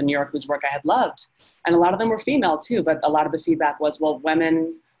editors in New York whose work I had loved. And a lot of them were female too, but a lot of the feedback was, well,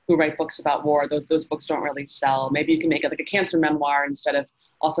 women who write books about war, those books don't really sell. Maybe you can make it like a cancer memoir instead of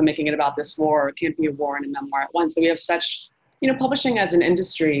also making it about this war. It can't be a war and a memoir at once. So we have such, publishing as an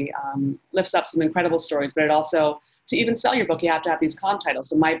industry lifts up some incredible stories, but it also, to even sell your book, you have to have these comp titles.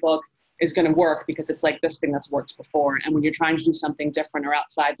 So my book is going to work because it's like this thing that's worked before. And when you're trying to do something different or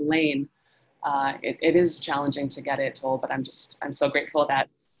outside the lane, it is challenging to get it told, but I'm so grateful that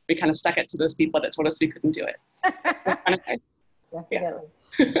we kind of stuck it to those people that told us we couldn't do it. Definitely.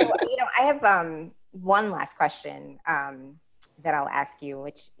 So, I have one last question that I'll ask you,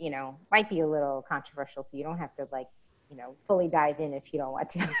 which, might be a little controversial, so you don't have to fully dive in if you don't want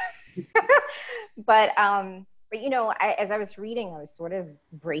to. But as I was reading, I was sort of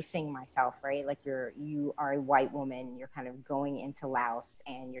bracing myself, right? Like you are a white woman, you're kind of going into Laos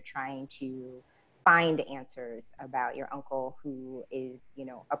and you're trying to find answers about your uncle who is,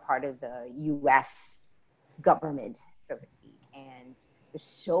 a part of the US government, so to speak. And there's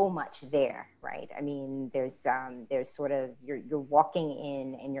so much there, right? I mean, there's sort of, you're walking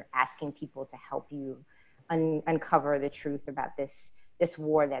in and you're asking people to help you uncover the truth about this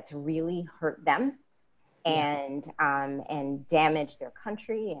war that's really hurt them and damaged their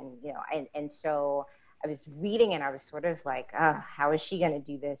country. And so I was reading and I was sort of like, how is she going to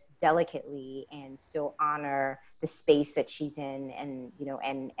do this delicately and still honor the space that she's in and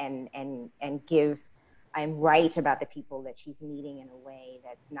give, I'm right about the people that she's meeting in a way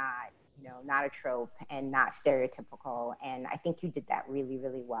that's not, not a trope and not stereotypical. And I think you did that really,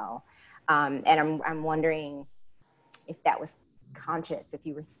 really well. And I'm wondering if that was conscious, if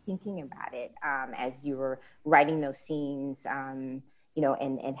you were thinking about it as you were writing those scenes, you know,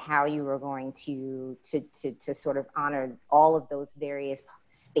 and how you were going to sort of honor all of those various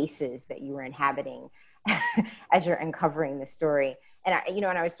spaces that you were inhabiting as you're uncovering the story. And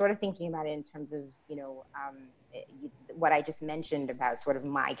I was sort of thinking about it in terms of, what I just mentioned about sort of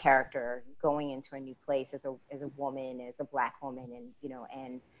my character going into a new place as a woman, as a Black woman, and,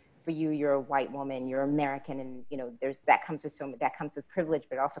 and for you, you're a white woman, you're American, and, that comes with privilege,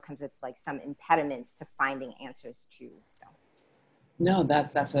 but it also comes with like some impediments to finding answers to, so. No,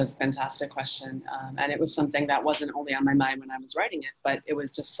 that's a fantastic question. And it was something that wasn't only on my mind when I was writing it, but it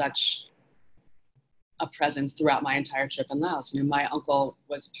was just such a presence throughout my entire trip in Laos. My uncle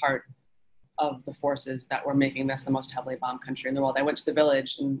was part of the forces that were making this the most heavily bombed country in the world. I went to the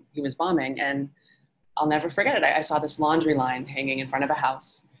village and he was bombing, and I'll never forget it. I saw this laundry line hanging in front of a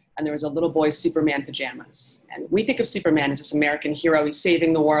house, and there was a little boy's Superman pajamas. And we think of Superman as this American hero, he's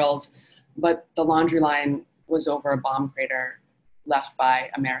saving the world, but the laundry line was over a bomb crater left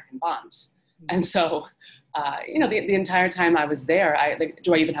by American bombs. And so, the entire time I was there,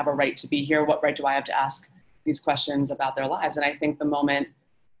 do I even have a right to be here? What right do I have to ask these questions about their lives? And I think the moment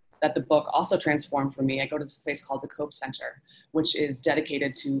that the book also transformed for me, I go to this place called the Cope Center, which is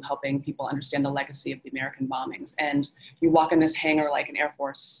dedicated to helping people understand the legacy of the American bombings. And you walk in this hangar, like an Air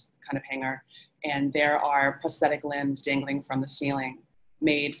Force kind of hangar, and there are prosthetic limbs dangling from the ceiling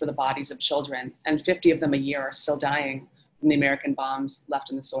made for the bodies of children. And 50 of them a year are still dying from the American bombs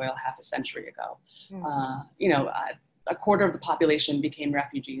left in the soil half a century ago. A quarter of the population became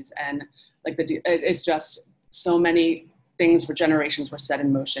refugees, and it's just so many things for generations were set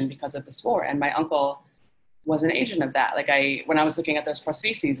in motion because of this war. And my uncle was an agent of that. When I was looking at those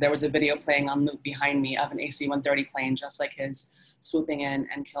prostheses, there was a video playing on loop behind me of an AC-130 plane, just like his, swooping in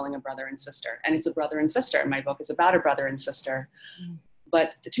and killing a brother and sister. And it's a brother and sister. My book is about a brother and sister.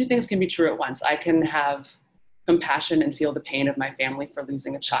 But the two things can be true at once. I can have compassion and feel the pain of my family for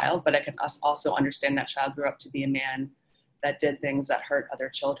losing a child, but I can also understand that child grew up to be a man that did things that hurt other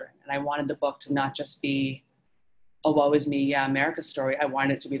children. And I wanted the book to not just be a woe is me, yeah, America's story. I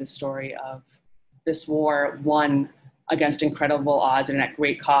wanted it to be the story of this war won against incredible odds and at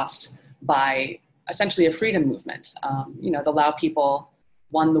great cost by essentially a freedom movement. The Lao people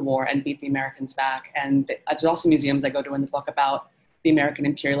won the war and beat the Americans back. And there's also museums I go to in the book about the American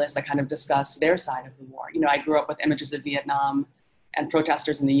imperialists that kind of discuss their side of the war. I grew up with images of Vietnam and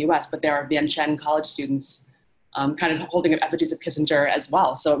protesters in the US, but there are Vientiane college students kind of holding up effigies of Kissinger as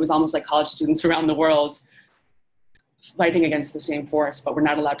well. So it was almost like college students around the world fighting against the same force, but we're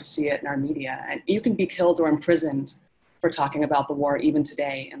not allowed to see it in our media. And you can be killed or imprisoned for talking about the war even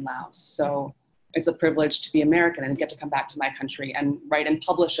today in Laos. So it's a privilege to be American and get to come back to my country and write and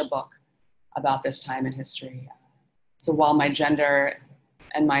publish a book about this time in history. So while my gender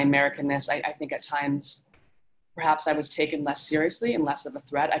and my Americanness, I think at times, perhaps I was taken less seriously and less of a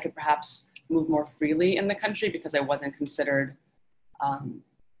threat. I could perhaps move more freely in the country because I wasn't considered,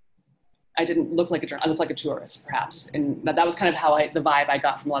 I didn't look like a journalist, I looked like a tourist perhaps. And that was kind of the vibe I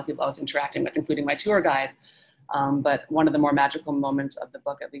got from a lot of people I was interacting with, including my tour guide. But one of the more magical moments of the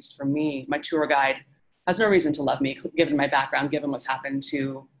book, at least for me, my tour guide has no reason to love me, given my background, given what's happened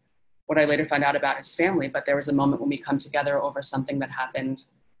to what I later found out about his family. But there was a moment when we come together over something that happened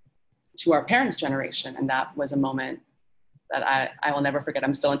to our parents' generation. And that was a moment that I will never forget.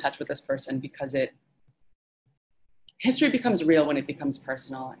 I'm still in touch with this person because history becomes real when it becomes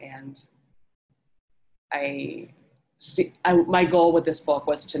personal. And my goal with this book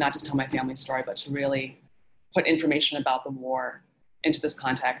was to not just tell my family's story, but to really put information about the war into this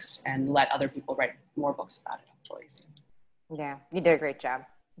context and let other people write more books about it, hopefully. Yeah, you did a great job.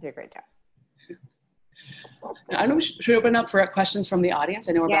 You did a great job. I don't know, should we open up for questions from the audience?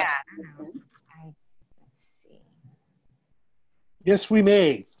 I know we're about to. Let's see. Yes, we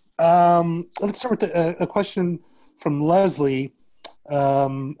may. Let's start with a question from Leslie.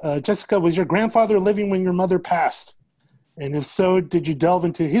 Jessica, was your grandfather living when your mother passed? And if so, did you delve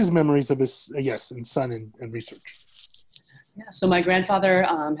into his memories of his and son and research? Yeah, so my grandfather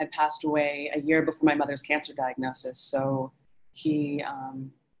had passed away a year before my mother's cancer diagnosis. So he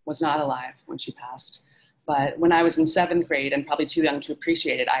was not alive when she passed. But when I was in 7th grade and probably too young to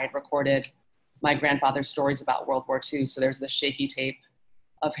appreciate it, I had recorded my grandfather's stories about World War II. So there's this shaky tape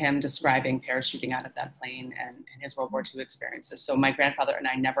of him describing parachuting out of that plane and his World War II experiences. So my grandfather and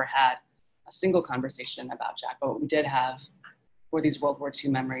I never had a single conversation about Jack, but what we did have were these World War II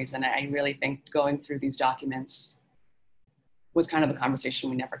memories. And I really think going through these documents was kind of a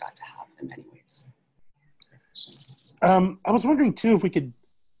conversation we never got to have in many ways. I was wondering too, if we could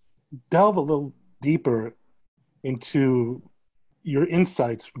delve a little deeper into your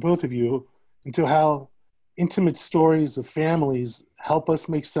insights, both of you, into how intimate stories of families help us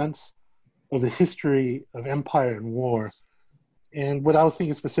make sense of the history of empire and war. And what I was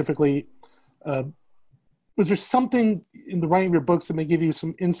thinking specifically, was there something in the writing of your books that may give you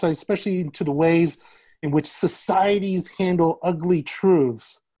some insight, especially into the ways in which societies handle ugly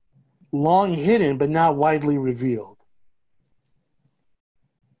truths, long hidden but now widely revealed?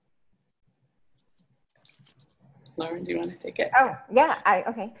 Lauren, do you want to take it? Oh, yeah,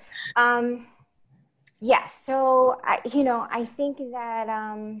 okay. Yeah, so I think that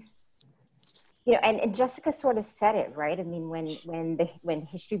and Jessica sort of said it, right? I mean, when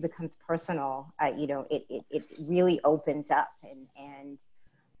history becomes personal, it really opens up, and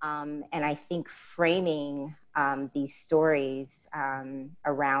I think framing these stories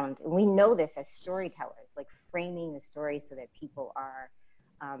around, and we know this as storytellers, like framing the story so that people are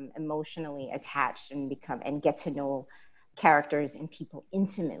emotionally attached and get to know characters and people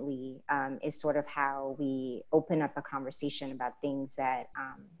intimately, is sort of how we open up a conversation about things that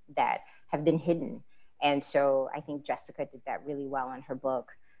have been hidden. And so I think Jessica did that really well in her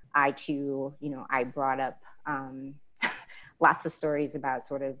book. I too, I brought up lots of stories about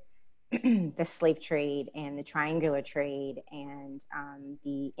sort of the slave trade and the triangular trade, and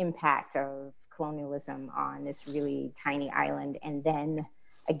the impact of colonialism on this really tiny island, and then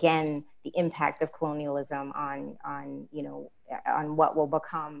again the impact of colonialism on what will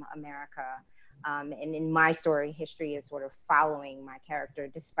become America. And in my story, history is sort of following my character,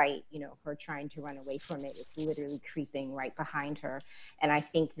 despite her trying to run away from it. It's literally creeping right behind her. And I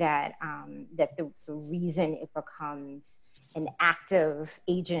think that the reason it becomes an active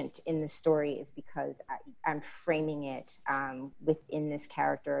agent in the story is because I'm framing it within this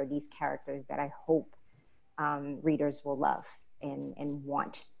character, or these characters that I hope readers will love and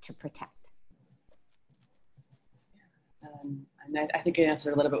want to protect. And I think you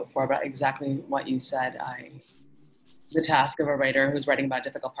answered a little bit before about exactly what you said. The task of a writer who's writing about a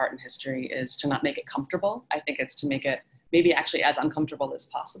difficult part in history is to not make it comfortable. I think it's to make it maybe actually as uncomfortable as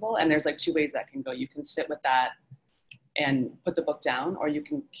possible. And there's like two ways that can go. You can sit with that and put the book down, or you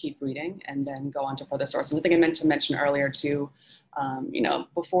can keep reading and then go on to further sources. I think I meant to mention earlier too,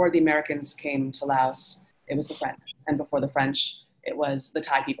 before the Americans came to Laos, it was the French. And before the French, it was the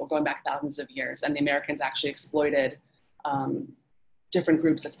Thai people, going back thousands of years. And the Americans actually exploited different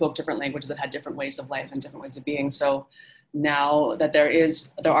groups that spoke different languages, that had different ways of life and different ways of being. So now that there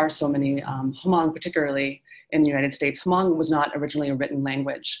are so many, Hmong particularly in the United States, Hmong was not originally a written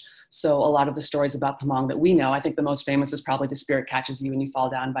language. So a lot of the stories about the Hmong that we know, I think the most famous is probably The Spirit Catches You and You Fall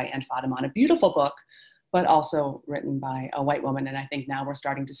Down by Anne Fatimon, a beautiful book, but also written by a white woman. And I think now we're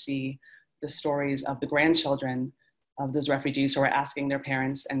starting to see the stories of the grandchildren of those refugees who are asking their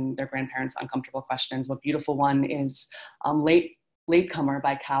parents and their grandparents uncomfortable questions. What beautiful one is Latecomer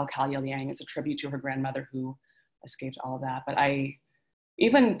by Cao Kalia Liang. It's a tribute to her grandmother who escaped all of that. But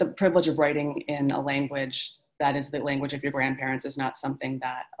even the privilege of writing in a language that is the language of your grandparents is not something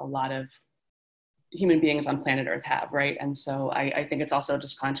that a lot of human beings on planet Earth have, right? And so I think it's also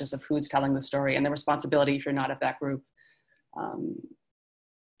just conscious of who's telling the story and the responsibility, if you're not of that group,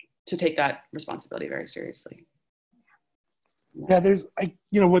 to take that responsibility very seriously. Yeah,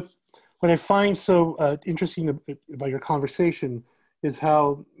 what I find so interesting about your conversation is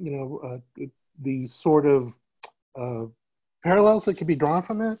how the sort of parallels that can be drawn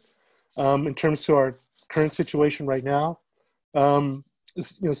from it in terms to our current situation right now.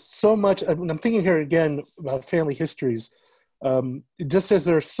 So much. I'm thinking here again about family histories. Just as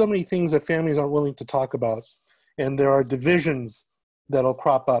there are so many things that families aren't willing to talk about, and there are divisions that'll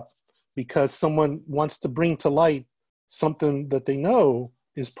crop up because someone wants to bring to light something that they know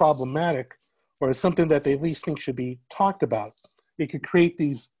is problematic, or is something that they at least think should be talked about. It could create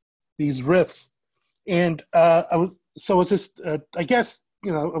these rifts. And I guess,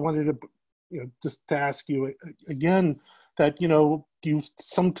 I wanted to, just to ask you again that, do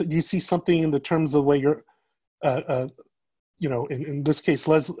you see something in the terms of the way you're, in this case,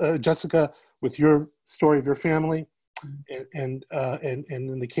 Jessica, with your story of your family, and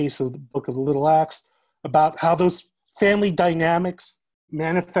in the case of the Book of the Little Axe, about how those family dynamics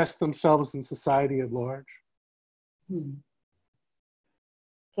manifest themselves in society at large?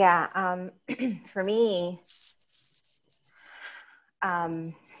 Yeah, for me,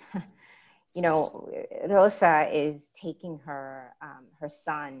 Rosa is taking her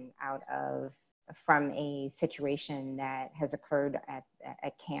son out from a situation that has occurred at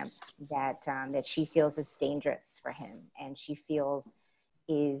camp that she feels is dangerous for him, and she feels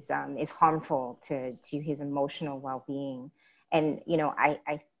is harmful to his emotional well-being. And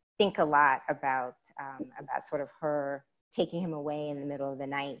I think a lot about sort of her taking him away in the middle of the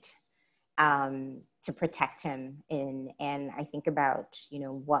night to protect him and I think about, you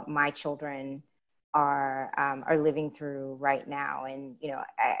know, what my children are living through right now. And, you know,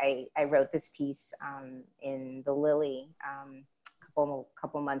 I wrote this piece in the Lily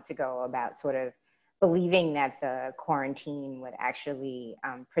couple months ago about sort of believing that the quarantine would actually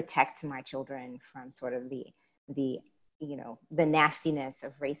protect my children from sort of the you know, the nastiness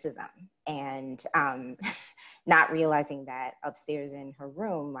of racism, and not realizing that upstairs in her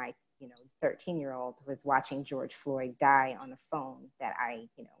room, my, you know, 13-year-old was watching George Floyd die on a phone that I,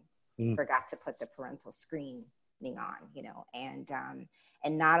 you know, forgot to put the parental screening on, you know, and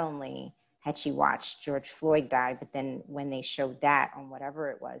not only had she watched George Floyd die, but then when they showed that on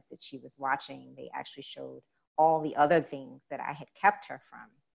whatever it was that she was watching, they actually showed all the other things that I had kept her from,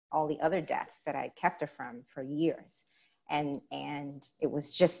 all the other deaths that I had kept her from for years. And it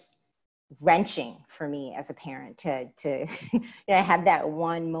was just wrenching for me as a parent to you know, have that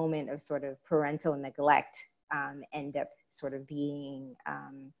one moment of sort of parental neglect end up sort of being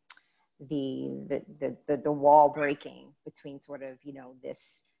the wall breaking between sort of, you know,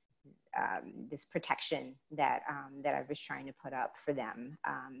 this protection that I was trying to put up for them.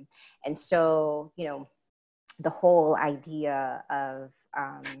 And so, you know, the whole idea of,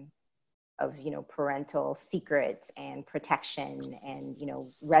 you know, parental secrets and protection and, you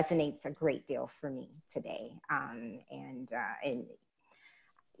know, resonates a great deal for me today. And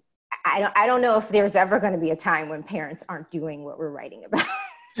I don't know if there's ever going to be a time when parents aren't doing what we're writing about,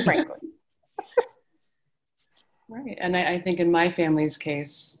 frankly. Right. And I think in my family's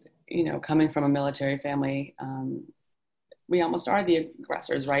case, you know, coming from a military family, we almost are the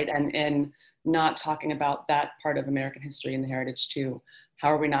aggressors, right? And not talking about that part of American history and the heritage too.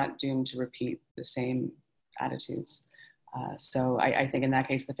 How are we not doomed to repeat the same attitudes? So I think in that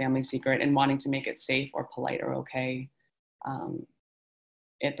case, the family secret and wanting to make it safe or polite or okay,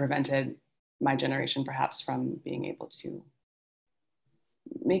 it prevented my generation perhaps from being able to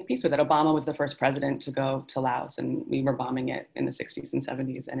make peace with it. Obama was the first president to go to Laos, and we were bombing it in the 60s and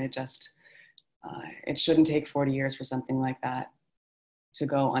 70s. And it just, it shouldn't take 40 years for something like that to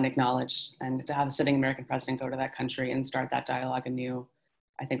go unacknowledged, and to have a sitting American president go to that country and start that dialogue anew,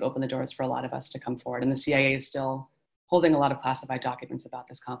 I think opened the doors for a lot of us to come forward. And the CIA is still holding a lot of classified documents about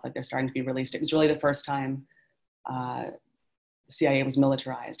this conflict. They're starting to be released. It was really the first time the CIA was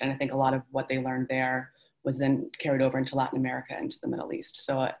militarized. And I think a lot of what they learned there was then carried over into Latin America and to the Middle East.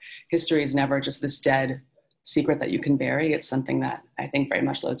 So history is never just this dead secret that you can bury. It's something that I think very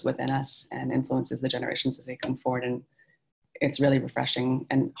much lives within us and influences the generations as they come forward. And it's really refreshing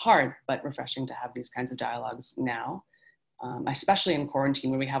and hard, but refreshing to have these kinds of dialogues now, especially in quarantine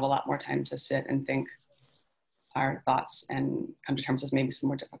where we have a lot more time to sit and think our thoughts and come to terms with maybe some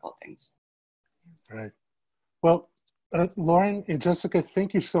more difficult things. Right. Well, Lauren and Jessica,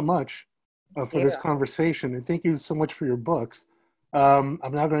 thank you so much for this conversation, and thank you so much for your books. I'm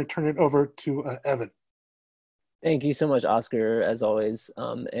now going to turn it over to Evan. Thank you so much, Oscar, as always.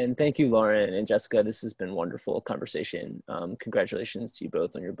 And thank you, Lauren and Jessica. This has been a wonderful conversation. Congratulations to you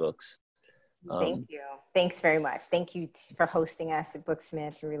both on your books. Thank you. Thanks very much. Thank you for hosting us at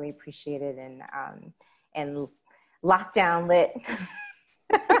Booksmith. We really appreciate it. And Lockdown Lit.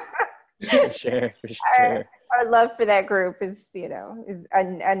 For sure. Our love for that group is, you know, is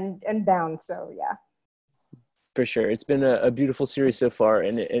unbound. So yeah. For sure. It's been a beautiful series so far,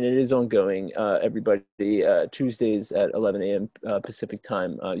 and it is ongoing. Everybody, Tuesdays at 11 a.m. Pacific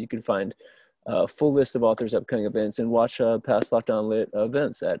time. You can find a full list of authors' upcoming events and watch past Lockdown Lit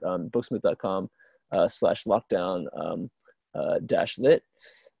events at booksmith.com/lockdown-lit.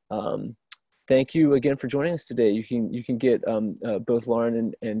 Thank you again for joining us today. You can get both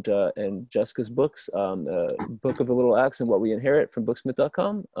Lauren and Jessica's books, Book of the Little Axe and What We Inherit from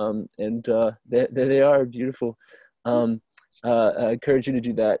booksmith.com. And there they are, beautiful. I encourage you to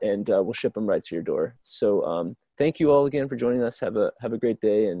do that, and we'll ship them right to your door. So thank you all again for joining us. Have a great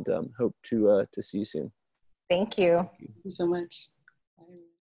day, and hope to see you soon. Thank you. Thank you so much.